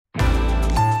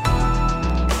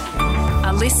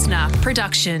listener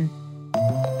production.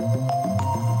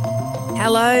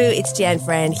 Hello, it's Jan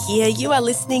Fran here. You are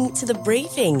listening to The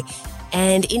Briefing.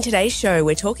 And in today's show,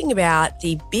 we're talking about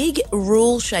the big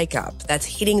rule shake-up that's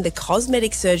hitting the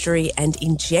cosmetic surgery and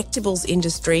injectables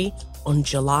industry on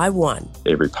July 1.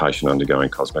 Every patient undergoing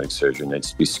cosmetic surgery needs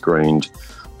to be screened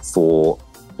for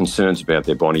concerns about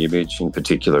their body image, in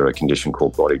particular a condition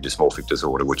called body dysmorphic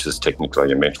disorder, which is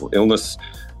technically a mental illness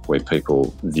where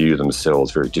people view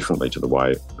themselves very differently to the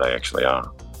way they actually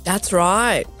are. That's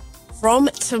right. From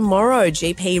tomorrow,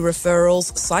 GP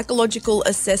referrals, psychological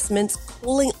assessments,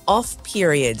 cooling off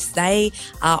periods, they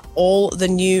are all the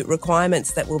new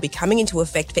requirements that will be coming into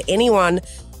effect for anyone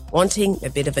wanting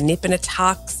a bit of a nip and a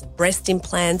tuck, breast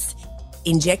implants,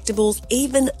 injectables,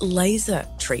 even laser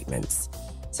treatments.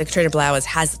 So Katrina Blowers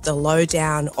has the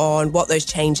lowdown on what those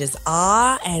changes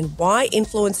are and why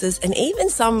influencers and even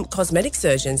some cosmetic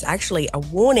surgeons actually are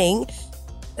warning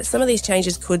that some of these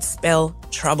changes could spell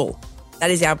trouble.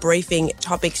 That is our briefing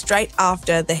topic straight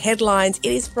after the headlines.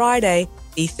 It is Friday,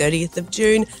 the 30th of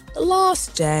June, the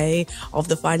last day of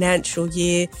the financial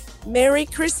year. Merry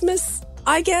Christmas,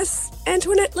 I guess,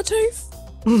 Antoinette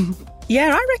Lattouf. Yeah,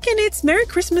 I reckon it's Merry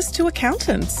Christmas to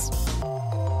accountants.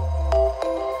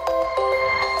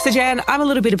 So, Jan, I'm a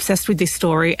little bit obsessed with this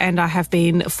story and I have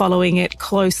been following it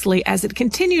closely as it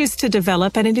continues to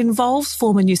develop, and it involves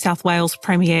former New South Wales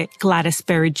Premier Gladys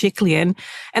Berejiklian.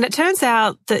 And it turns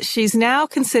out that she's now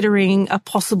considering a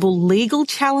possible legal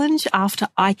challenge after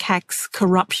ICAC's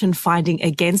corruption finding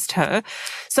against her.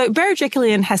 So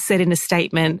Berejiklian has said in a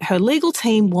statement her legal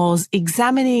team was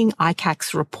examining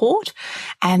ICAC's report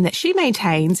and that she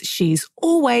maintains she's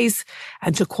always,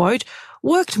 and to quote,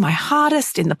 worked my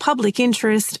hardest in the public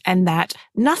interest and that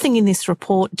nothing in this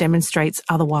report demonstrates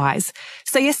otherwise.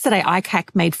 So yesterday,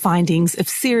 ICAC made findings of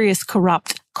serious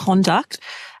corrupt conduct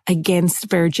against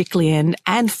Berejiklian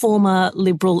and former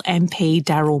Liberal MP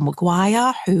Daryl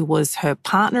Maguire, who was her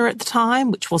partner at the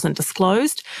time, which wasn't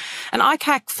disclosed. And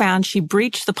ICAC found she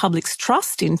breached the public's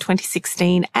trust in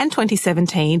 2016 and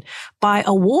 2017 by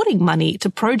awarding money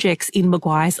to projects in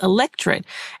Maguire's electorate.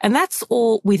 And that's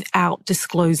all without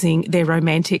disclosing their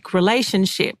romantic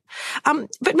relationship.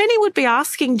 But many would be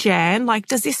asking, Jan,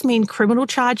 does this mean criminal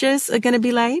charges are going to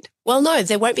be laid? Well, no,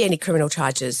 there won't be any criminal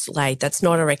charges laid. That's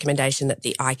not a recommendation that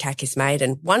the ICAC has made.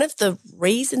 And one of the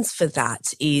reasons for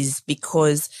that is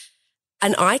because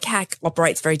an ICAC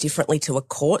operates very differently to a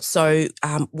court. So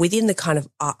within the kind of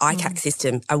ICAC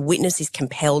system, a witness is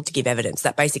compelled to give evidence.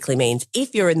 That basically means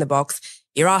if you're in the box,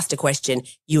 you're asked a question,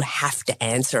 you have to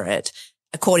answer it.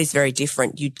 A court is very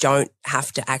different. You don't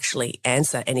have to actually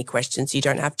answer any questions. You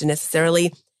don't have to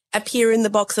necessarily appear in the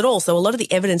box at all. So a lot of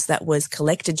the evidence that was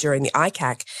collected during the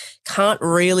ICAC can't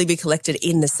really be collected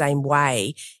in the same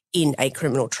way in a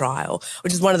criminal trial,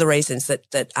 which is one of the reasons that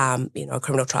a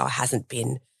criminal trial hasn't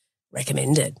been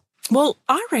recommended. Well,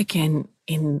 I reckon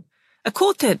in a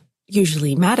court that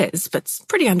usually matters, but's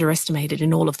pretty underestimated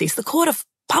in all of this, the court of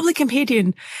public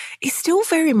opinion is still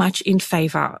very much in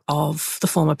favour of the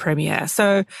former Premier.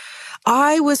 So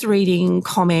I was reading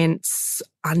comments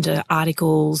under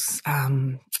articles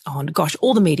on,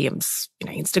 all the mediums,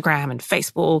 Instagram and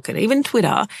Facebook and even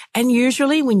Twitter. And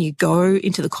usually when you go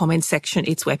into the comments section,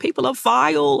 it's where people are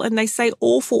vile and they say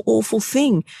awful, awful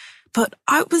thing. But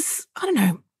I would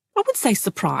say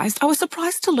surprised. I was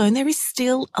surprised to learn there is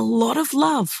still a lot of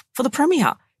love for the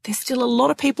Premier. There's still a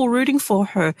lot of people rooting for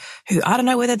her who, I don't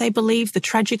know whether they believe the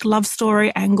tragic love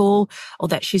story angle or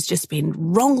that she's just been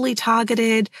wrongly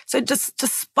targeted. So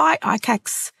despite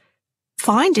ICAC's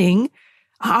finding,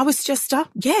 I was just, I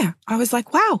was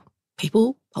like, wow,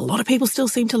 a lot of people still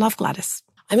seem to love Gladys.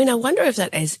 I mean, I wonder if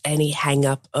that is any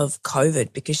hang-up of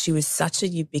COVID because she was such a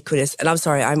ubiquitous, and I'm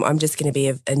sorry, I'm just going to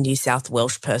be a New South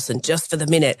Welsh person just for the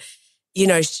minute.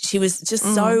 She was just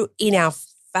so in our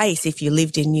face if you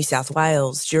lived in New South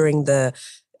Wales during the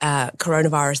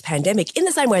coronavirus pandemic, in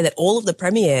the same way that all of the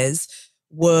premiers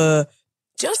were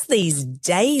just these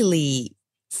daily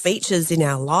features in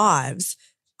our lives.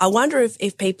 I wonder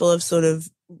if people have sort of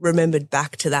remembered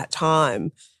back to that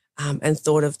time and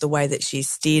thought of the way that she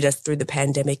steered us through the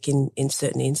pandemic in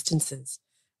certain instances.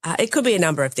 It could be a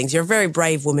number of things. You're a very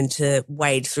brave woman to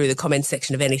wade through the comment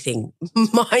section of anything,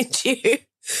 mind you.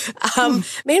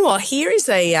 Meanwhile, here is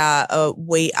a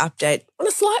wee update on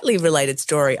a slightly related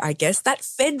story, I guess. That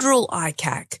federal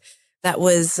ICAC that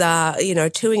was,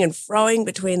 toing and froing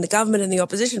between the government and the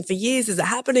opposition for years. Is it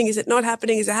happening? Is it not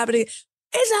happening? Is it happening?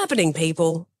 It's happening,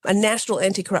 people. A national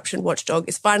anti-corruption watchdog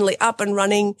is finally up and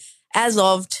running as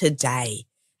of today.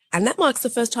 And that marks the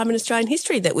first time in Australian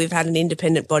history that we've had an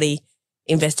independent body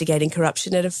investigating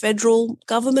corruption at a federal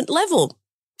government level.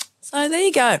 So there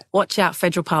you go. Watch out,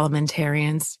 federal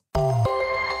parliamentarians.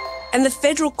 And the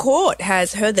federal court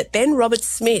has heard that Ben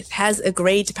Roberts-Smith has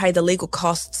agreed to pay the legal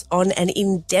costs on an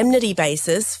indemnity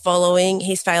basis following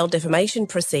his failed defamation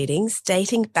proceedings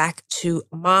dating back to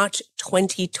March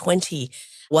 2020.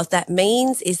 What that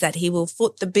means is that he will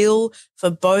foot the bill for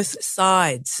both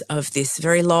sides of this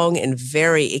very long and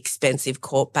very expensive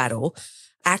court battle.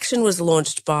 Action was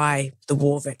launched by the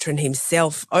war veteran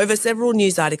himself over several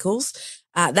news articles.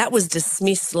 That was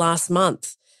dismissed last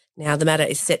month. Now, the matter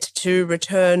is set to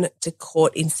return to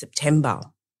court in September.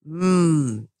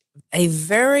 A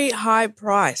very high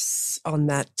price on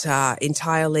that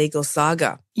entire legal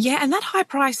saga. Yeah, and that high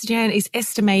price, Jan, is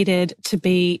estimated to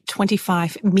be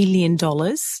 $25 million.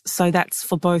 So that's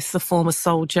for both the former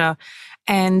soldier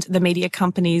and the media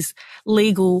company's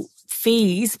legal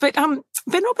fees. But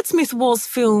Ben Roberts-Smith was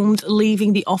filmed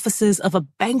leaving the offices of a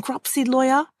bankruptcy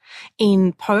lawyer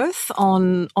in Perth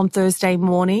on Thursday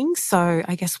morning. So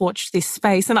I guess watch this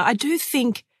space. And I do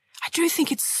think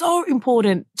it's so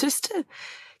important just to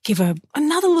give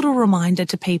another little reminder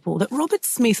to people that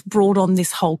Roberts-Smith brought on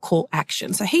this whole court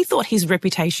action. So he thought his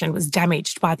reputation was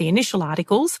damaged by the initial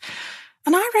articles.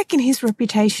 And I reckon his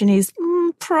reputation is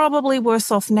probably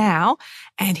worse off now.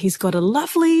 And he's got a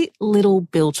lovely little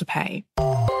bill to pay.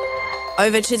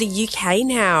 Over to the UK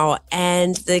now,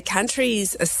 and the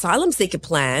country's asylum seeker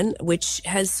plan, which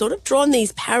has sort of drawn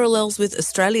these parallels with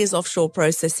Australia's offshore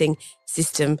processing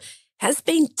system, has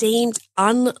been deemed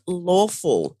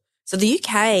unlawful. So the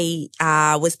UK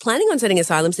was planning on sending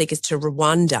asylum seekers to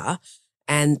Rwanda,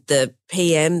 and the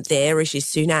PM there, Rishi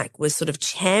Sunak, was sort of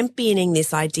championing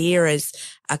this idea as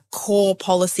a core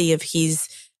policy of his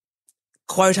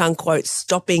quote-unquote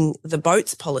stopping the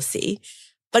boats policy.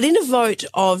 But in a vote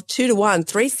of 2-1,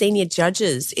 3 senior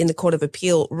judges in the Court of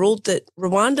Appeal ruled that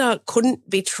Rwanda couldn't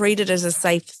be treated as a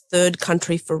safe third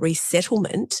country for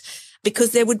resettlement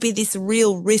because there would be this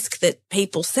real risk that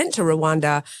people sent to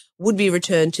Rwanda would be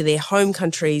returned to their home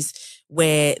countries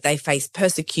where they face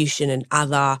persecution and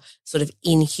other sort of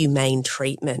inhumane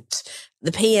treatment.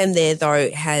 The PM there, though,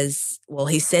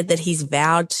 he said that he's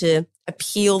vowed to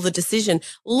appeal the decision.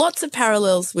 Lots of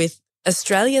parallels with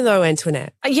Australia, though,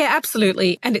 Antoinette. Yeah,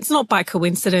 absolutely. And it's not by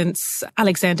coincidence.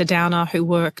 Alexander Downer, who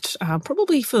worked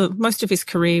probably for most of his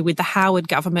career with the Howard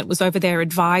government, was over there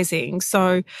advising.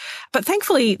 But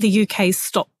thankfully, the UK's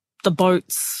Stop the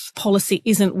Boats policy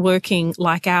isn't working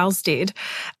like ours did.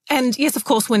 And yes, of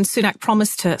course, when Sunak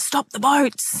promised to stop the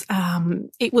boats,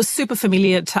 it was super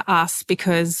familiar to us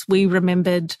because we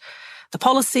remembered the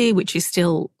policy, which is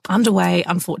still underway,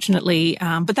 unfortunately.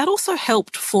 But that also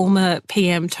helped former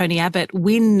PM Tony Abbott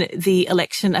win the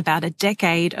election about a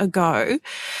decade ago.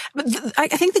 But I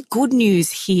think the good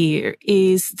news here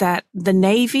is that the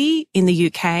Navy in the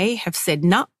UK have said,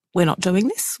 no, we're not doing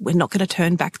this. We're not going to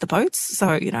turn back the boats.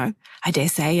 So, I dare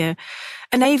say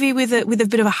a Navy with a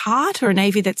bit of a heart, or a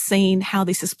Navy that's seen how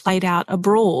this has played out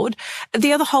abroad.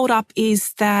 The other hold up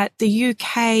is that the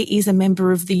UK is a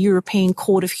member of the European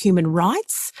Court of Human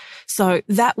Rights. So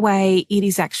that way it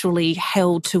is actually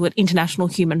held to an international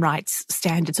human rights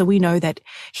standard. So we know that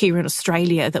here in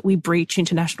Australia that we breach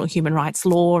international human rights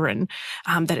law, and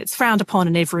that it's frowned upon,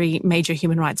 and every major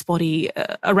human rights body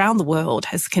around the world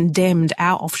has condemned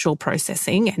our offshore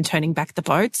processing and turning back the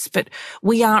boats. But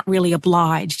we aren't really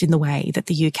obliged in the way that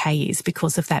the UK is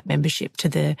because of that membership to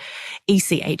the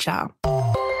ECHR.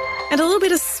 And a little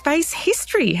bit of space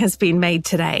history has been made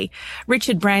today.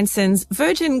 Richard Branson's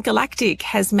Virgin Galactic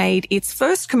has made its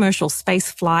first commercial space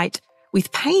flight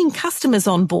with paying customers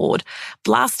on board,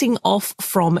 blasting off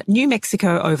from New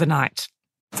Mexico overnight.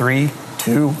 3,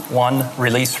 2, 1,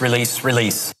 release, release,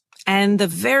 release. And the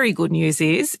very good news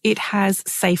is it has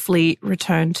safely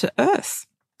returned to Earth.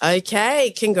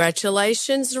 Okay,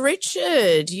 congratulations,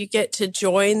 Richard. You get to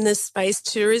join the space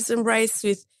tourism race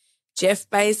with Jeff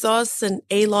Bezos and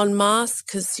Elon Musk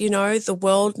because, the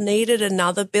world needed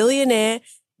another billionaire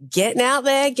getting out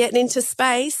there, getting into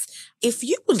space. If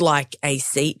you would like a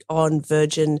seat on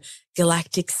Virgin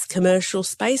Galactic's commercial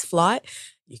space flight,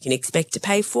 you can expect to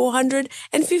pay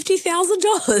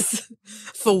 $450,000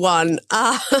 for one.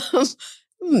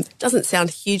 Doesn't sound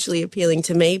hugely appealing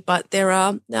to me, but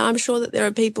I'm sure that there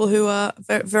are people who are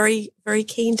very, very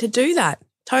keen to do that.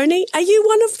 Tony, are you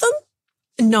one of them?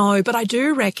 No, but I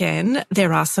do reckon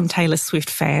there are some Taylor Swift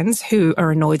fans who are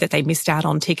annoyed that they missed out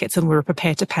on tickets and were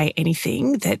prepared to pay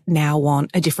anything that now want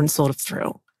a different sort of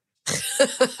thrill.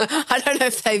 I don't know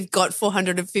if they've got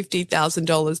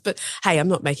 $450,000, but hey, I'm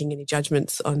not making any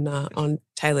judgments on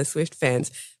Taylor Swift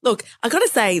fans. Look, I got to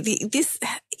say,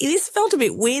 this felt a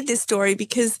bit weird, this story,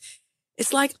 because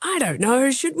it's like, I don't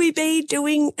know, should we be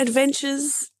doing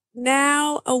adventures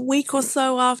now, a week or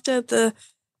so after the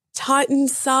Titan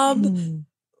sub.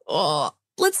 Oh,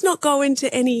 let's not go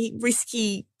into any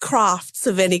risky crafts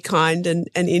of any kind and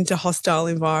into hostile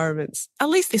environments. At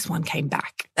least this one came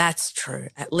back. That's true.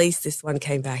 At least this one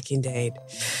came back indeed.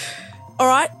 All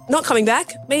right, not coming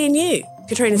back, me and you.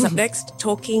 Katrina's up next,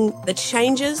 talking the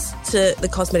changes to the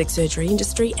cosmetic surgery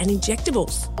industry and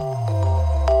injectables.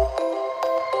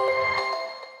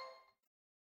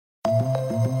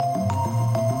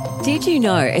 Did you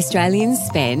know Australians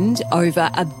spend over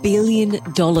 $1 billion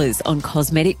on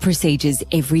cosmetic procedures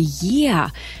every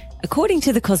year? According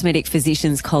to the Cosmetic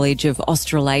Physicians College of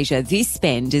Australasia, this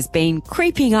spend has been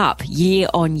creeping up year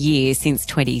on year since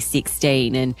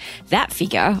 2016, and that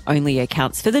figure only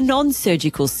accounts for the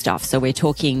non-surgical stuff. So we're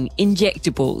talking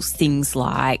injectables, things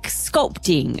like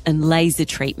sculpting and laser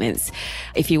treatments.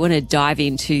 If you want to dive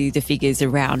into the figures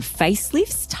around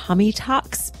facelifts, tummy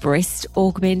tucks, breast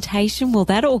augmentation, well,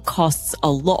 that all costs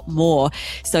a lot more.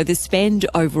 So the spend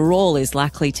overall is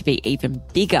likely to be even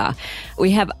bigger. We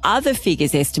have other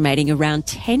figures estimating around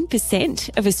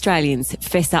 10% of Australians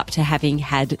fess up to having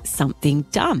had something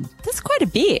done. That's quite a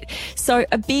bit. So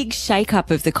a big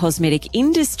shake-up of the cosmetic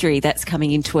industry that's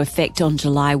coming into effect on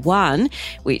July 1,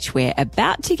 which we're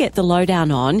about to get the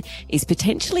lowdown on, is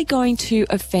potentially going to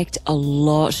affect a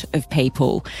lot of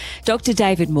people. Dr.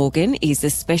 David Morgan is a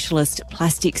specialist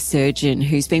plastic surgeon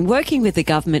who's been working with the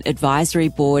Government Advisory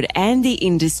Board and the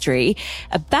industry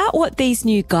about what these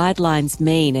new guidelines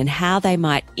mean and how they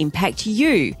might impact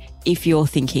you if you're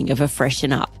thinking of a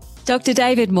freshen up. Dr.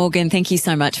 David Morgan, thank you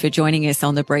so much for joining us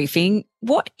on the briefing.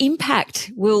 What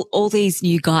impact will all these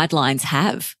new guidelines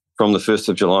have? From the 1st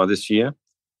of July this year,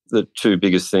 the two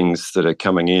biggest things that are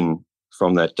coming in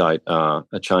from that date are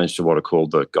a change to what are called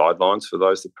the guidelines for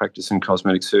those that practice in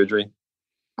cosmetic surgery,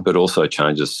 but also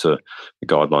changes to the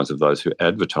guidelines of those who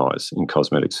advertise in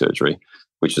cosmetic surgery,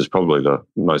 which is probably the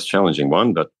most challenging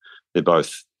one, but they're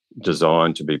both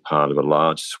designed to be part of a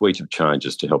large suite of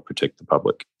changes to help protect the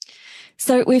public.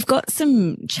 So we've got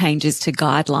some changes to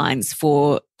guidelines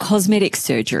for cosmetic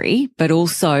surgery, but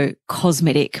also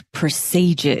cosmetic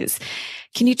procedures.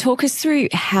 Can you talk us through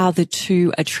how the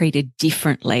two are treated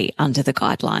differently under the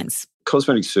guidelines?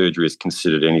 Cosmetic surgery is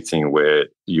considered anything where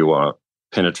you are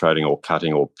penetrating or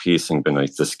cutting or piercing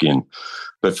beneath the skin.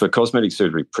 But for cosmetic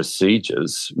surgery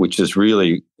procedures, which is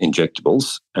really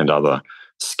injectables and other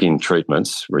skin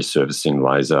treatments, resurfacing,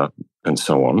 laser, and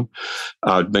so on,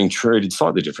 are being treated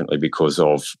slightly differently because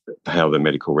of how the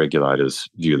medical regulators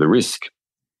view the risk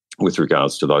with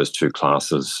regards to those two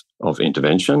classes of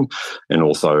intervention, and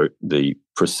also the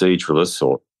proceduralists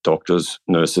or doctors,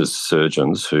 nurses,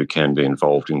 surgeons who can be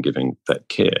involved in giving that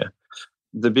care.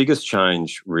 The biggest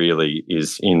change really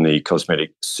is in the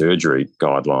cosmetic surgery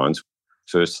guidelines.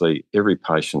 Firstly, every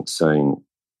patient seeing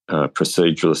a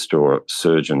proceduralist or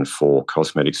surgeon for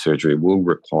cosmetic surgery will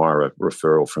require a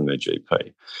referral from their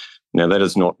GP. Now, that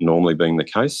has not normally been the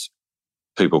case.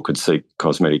 People could seek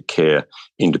cosmetic care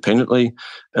independently,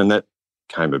 and that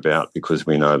came about because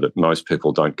we know that most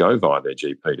people don't go via their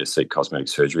GP to seek cosmetic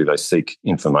surgery. They seek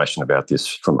information about this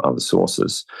from other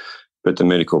sources. But the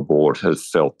medical board has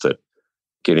felt that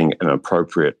getting an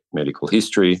appropriate medical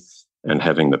history and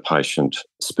having the patient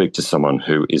speak to someone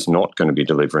who is not going to be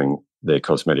delivering their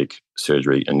cosmetic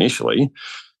surgery initially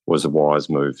was a wise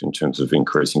move in terms of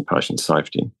increasing patient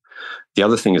safety. The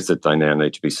other thing is that they now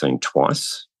need to be seen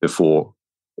twice before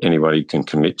anybody can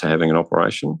commit to having an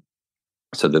operation,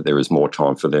 so that there is more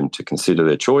time for them to consider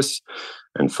their choice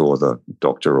and for the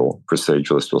doctor or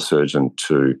proceduralist or surgeon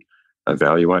to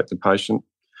evaluate the patient.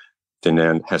 There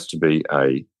now has to be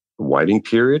a waiting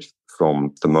period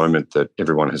from the moment that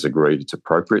everyone has agreed it's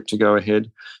appropriate to go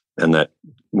ahead, and that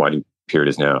waiting period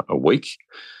is now a week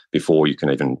before you can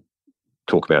even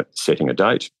talk about setting a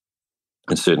date,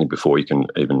 and certainly before you can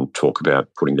even talk about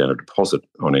putting down a deposit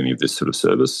on any of this sort of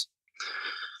service.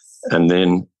 And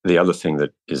then the other thing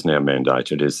that is now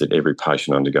mandated is that every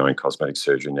patient undergoing cosmetic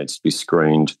surgery needs to be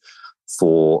screened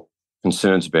for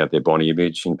concerns about their body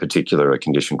image, in particular a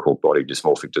condition called body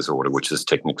dysmorphic disorder, which is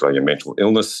technically a mental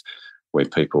illness where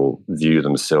people view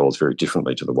themselves very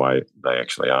differently to the way they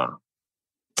actually are.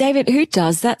 David, who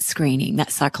does that screening,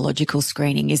 that psychological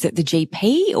screening? Is it the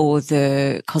GP or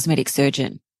the cosmetic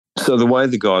surgeon? So the way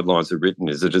the guidelines are written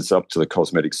is that it's up to the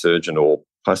cosmetic surgeon or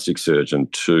plastic surgeon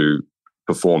to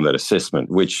perform that assessment,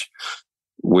 which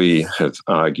we have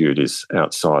argued is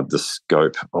outside the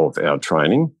scope of our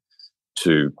training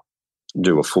to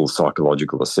do a full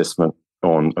psychological assessment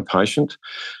on a patient.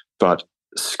 But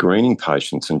screening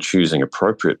patients and choosing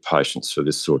appropriate patients for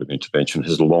this sort of intervention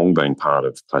has long been part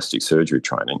of plastic surgery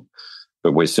training.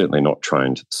 But we're certainly not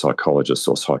trained psychologists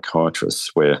or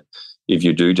psychiatrists, where if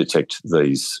you do detect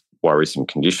these worrisome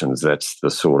conditions, that's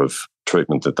the sort of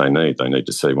treatment that they need. They need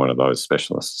to see one of those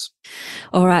specialists.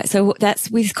 All right. So that's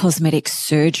with cosmetic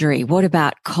surgery. What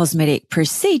about cosmetic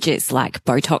procedures like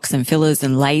Botox and fillers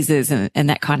and lasers and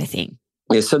that kind of thing?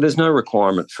 Yeah, so there's no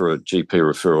requirement for a GP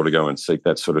referral to go and seek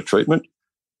that sort of treatment.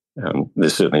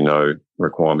 There's certainly no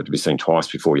requirement to be seen twice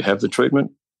before you have the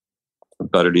treatment,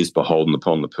 but it is beholden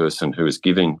upon the person who is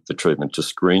giving the treatment to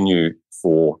screen you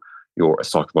for your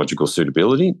psychological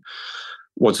suitability.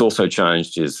 What's also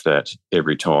changed is that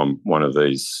every time one of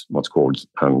these what's called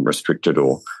restricted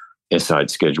or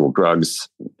SAID scheduled drugs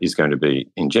is going to be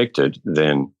injected,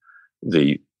 then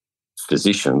the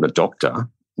physician, the doctor,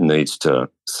 needs to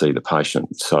see the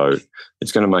patient. So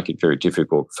it's going to make it very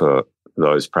difficult for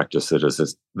those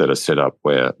practices that are set up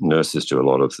where nurses do a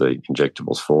lot of the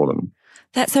injectables for them.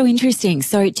 That's so interesting.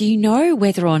 So do you know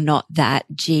whether or not that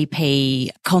GP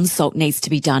consult needs to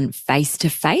be done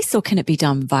face-to-face or can it be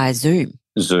done via Zoom?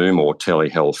 Zoom or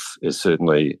telehealth is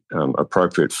certainly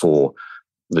appropriate for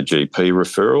the GP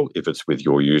referral if it's with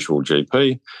your usual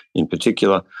GP in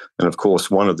particular. And of course,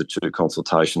 one of the two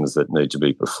consultations that need to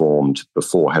be performed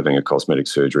before having a cosmetic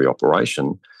surgery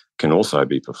operation can also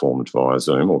be performed via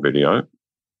Zoom or video.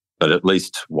 But at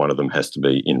least one of them has to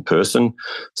be in person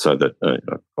so that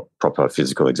a proper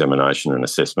physical examination and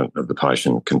assessment of the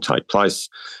patient can take place.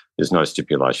 There's no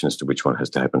stipulation as to which one has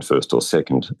to happen first or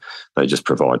second. They just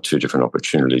provide two different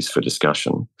opportunities for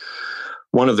discussion.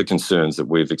 One of the concerns that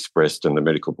we've expressed and the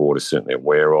medical board is certainly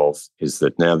aware of is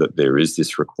that now that there is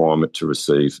this requirement to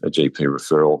receive a GP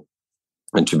referral,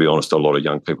 and to be honest, a lot of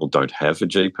young people don't have a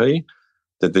GP,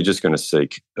 that they're just going to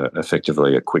seek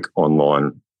effectively a quick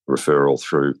online referral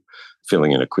through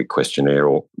filling in a quick questionnaire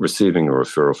or receiving a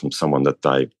referral from someone that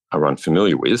they are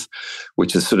unfamiliar with,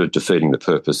 which is sort of defeating the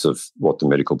purpose of what the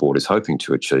medical board is hoping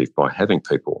to achieve by having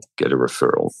people get a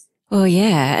referral. Well,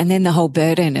 yeah. And then the whole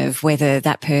burden of whether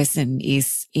that person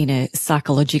is in a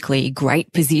psychologically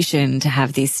great position to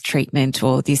have this treatment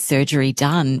or this surgery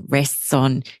done rests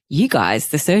on you guys,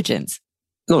 the surgeons.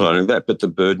 Not only that, but the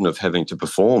burden of having to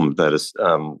perform that as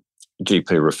GP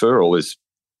referral is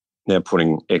now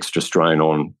putting extra strain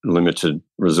on limited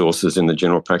resources in the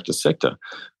general practice sector.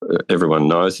 Everyone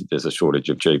knows that there's a shortage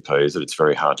of GPs, that it's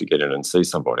very hard to get in and see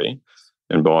somebody.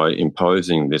 And by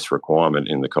imposing this requirement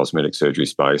in the cosmetic surgery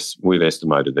space, we've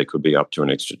estimated there could be up to an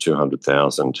extra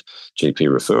 200,000 GP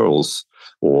referrals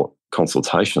or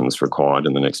consultations required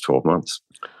in the next 12 months.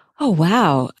 Oh,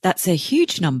 wow. That's a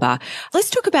huge number. Let's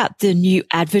talk about the new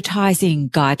advertising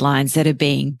guidelines that are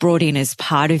being brought in as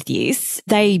part of this.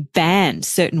 They ban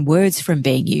certain words from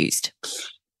being used.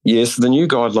 Yes, the new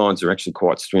guidelines are actually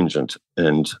quite stringent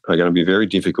and are going to be very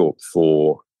difficult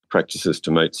for practices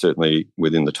to meet, certainly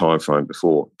within the timeframe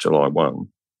before July 1.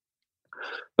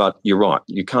 But you're right,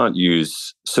 you can't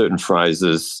use certain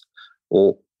phrases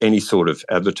or any sort of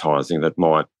advertising that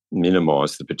might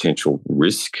minimise the potential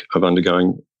risk of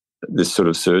undergoing this sort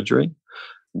of surgery,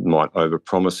 might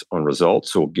overpromise on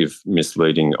results or give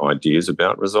misleading ideas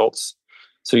about results.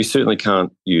 So you certainly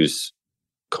can't use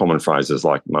common phrases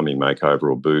like mummy makeover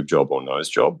or boob job or nose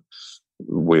job.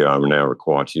 We are now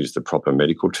required to use the proper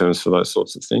medical terms for those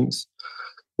sorts of things.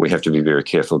 We have to be very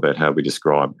careful about how we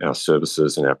describe our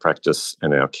services and our practice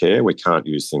and our care. We can't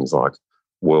use things like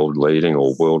world-leading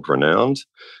or world-renowned.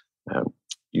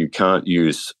 You can't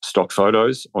use stock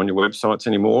photos on your websites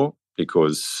anymore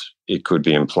because it could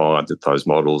be implied that those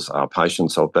models are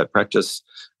patients of that practice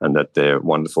and that their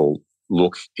wonderful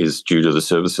look is due to the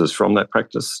services from that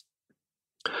practice.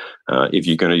 If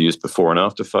you're going to use before and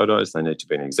after photos, they need to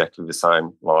be in exactly the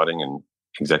same lighting and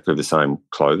exactly the same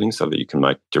clothing so that you can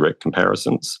make direct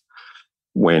comparisons.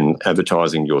 When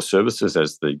advertising your services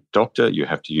as the doctor, you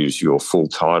have to use your full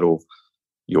title,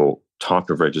 your type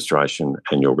of registration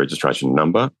and your registration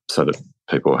number so that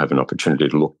people have an opportunity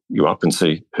to look you up and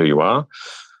see who you are.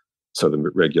 So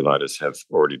the regulators have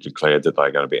already declared that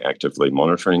they're going to be actively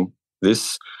monitoring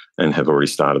this and have already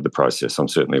started the process. I'm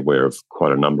certainly aware of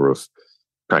quite a number of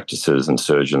practices and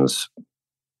surgeons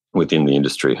within the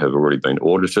industry have already been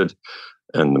audited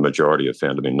and the majority have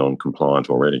found to be non-compliant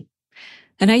already.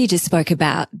 I know you just spoke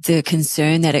about the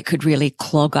concern that it could really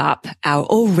clog up our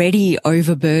already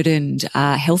overburdened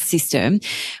health system.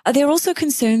 Are there also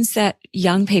concerns that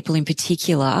young people in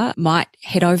particular might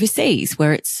head overseas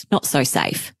where it's not so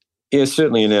safe? Yeah,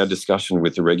 certainly in our discussion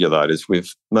with the regulators,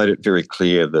 we've made it very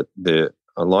clear that there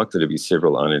are likely to be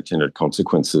several unintended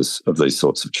consequences of these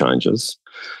sorts of changes.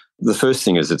 The first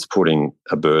thing is it's putting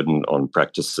a burden on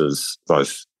practices,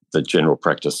 both the general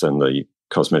practice and the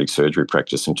cosmetic surgery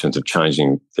practice, in terms of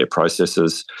changing their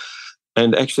processes.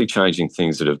 and actually changing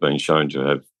things that have been shown to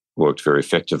have worked very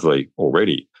effectively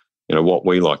already. What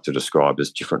we like to describe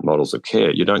as different models of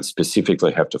care. You don't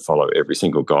specifically have to follow every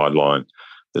single guideline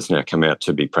that's now come out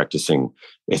to be practicing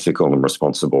ethical and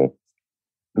responsible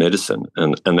medicine.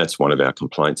 And that's one of our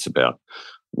complaints about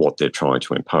what they're trying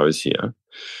to impose here.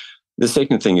 The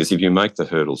second thing is, if you make the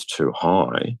hurdles too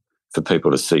high for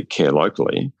people to seek care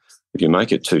locally, if you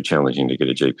make it too challenging to get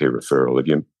a GP referral, if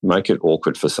you make it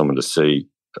awkward for someone to see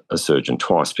a surgeon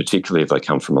twice, particularly if they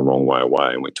come from a long way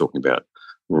away, and we're talking about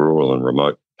rural and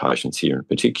remote patients here in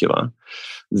particular,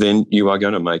 then you are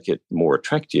going to make it more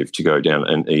attractive to go down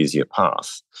an easier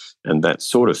path. And that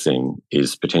sort of thing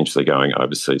is potentially going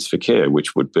overseas for care,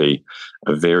 which would be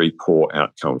a very poor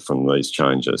outcome from these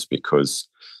changes, because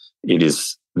it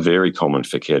is very common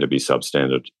for care to be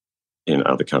substandard in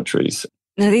other countries.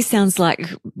 Now, this sounds like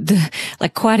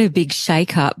quite a big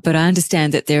shake-up, but I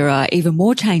understand that there are even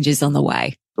more changes on the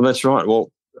way. Well, that's right.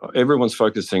 Well, everyone's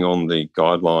focusing on the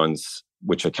guidelines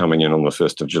which are coming in on the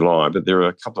 1st of July, but there are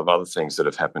a couple of other things that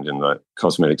have happened in the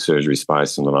cosmetic surgery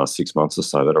space in the last 6 months or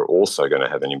so that are also going to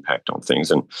have an impact on things,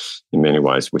 and in many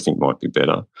ways we think might be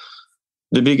better.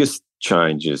 The biggest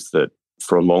change is that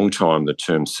for a long time the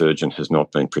term surgeon has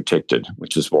not been protected,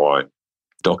 which is why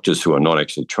doctors who are not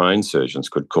actually trained surgeons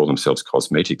could call themselves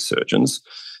cosmetic surgeons,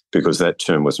 because that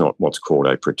term was not what's called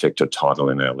a protected title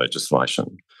in our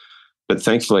legislation. But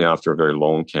thankfully, after a very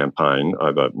long campaign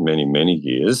over many, many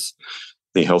years,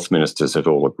 the health ministers have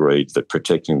all agreed that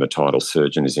protecting the title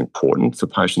surgeon is important for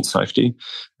patient safety.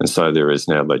 And so there is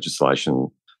now legislation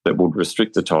that would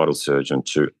restrict the title surgeon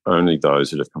to only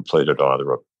those that have completed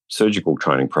either a surgical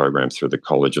training program through the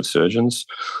College of Surgeons,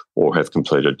 or have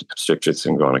completed obstetrics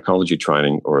and gynecology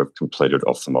training, or have completed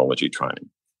ophthalmology training.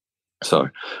 So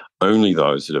only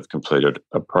those that have completed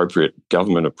appropriate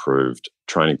government-approved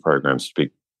training programs to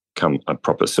become a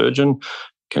proper surgeon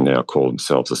can now call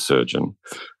themselves a surgeon.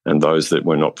 And those that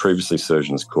were not previously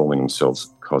surgeons calling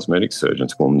themselves cosmetic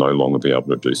surgeons will no longer be able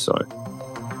to do so.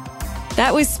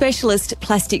 That was specialist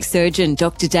plastic surgeon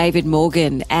Dr. David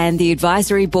Morgan, and the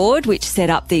advisory board, which set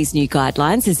up these new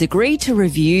guidelines, has agreed to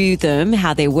review them,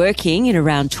 how they're working in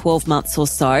around 12 months or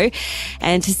so,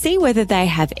 and to see whether they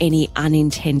have any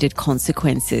unintended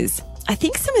consequences. I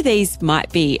think some of these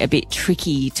might be a bit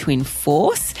tricky to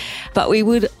enforce, but we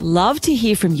would love to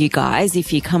hear from you guys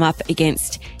if you come up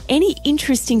against any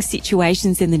interesting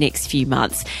situations in the next few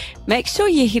months. Make sure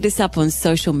you hit us up on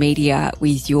social media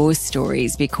with your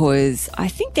stories, because I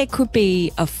think there could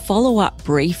be a follow-up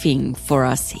briefing for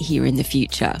us here in the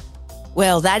future.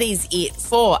 Well, that is it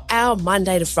for our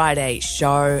Monday to Friday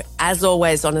show. As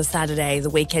always, on a Saturday, the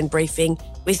weekend briefing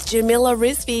with Jamila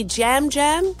Rizvi. Jam,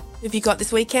 who have you got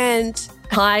this weekend?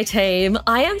 Hi, team.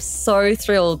 I am so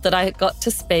thrilled that I got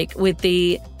to speak with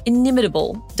the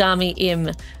inimitable Dami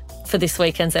Im for this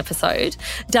weekend's episode.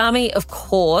 Dami, of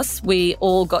course, we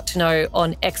all got to know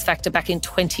on X Factor back in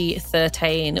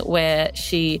 2013, where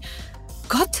she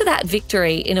got to that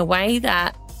victory in a way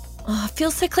that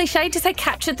feels so cliched to say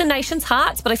captured the nation's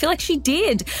hearts, but I feel like she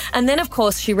did. And then, of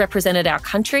course, she represented our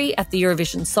country at the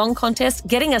Eurovision Song Contest,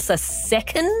 getting us a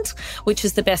second, which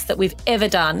is the best that we've ever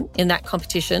done in that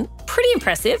competition. Pretty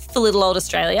impressive for little old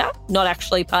Australia, not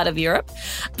actually part of Europe.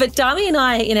 But Dami and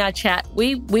I, in our chat,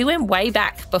 we went way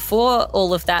back before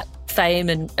all of that fame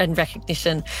and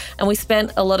recognition. And we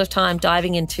spent a lot of time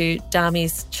diving into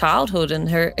Dami's childhood and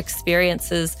her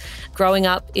experiences growing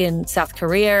up in South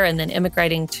Korea and then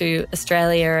emigrating to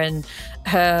Australia, and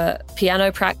her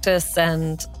piano practice,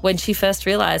 and when she first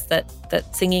realised that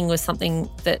singing was something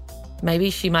that maybe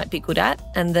she might be good at,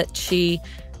 and that she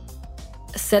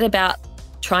set about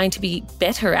trying to be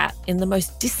better at in the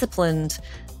most disciplined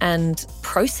and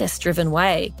process-driven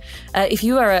way. If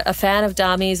you are a fan of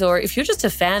Dami's, or if you're just a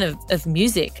fan of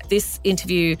music, this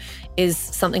interview is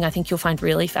something I think you'll find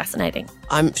really fascinating.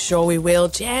 I'm sure we will.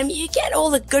 Jam, you get all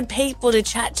the good people to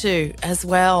chat to as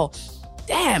well.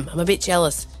 Damn, I'm a bit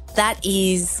jealous. That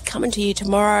is coming to you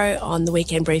tomorrow on the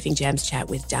Weekend Briefing, Jam's Chat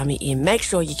with Dami Im. Make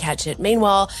sure you catch it.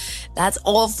 Meanwhile, that's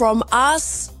all from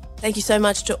us. Thank you so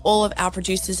much to all of our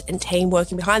producers and team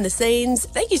working behind the scenes.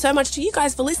 Thank you so much to you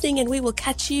guys for listening, and we will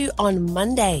catch you on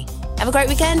Monday. Have a great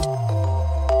weekend.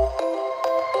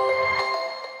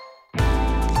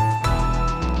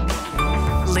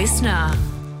 Listener.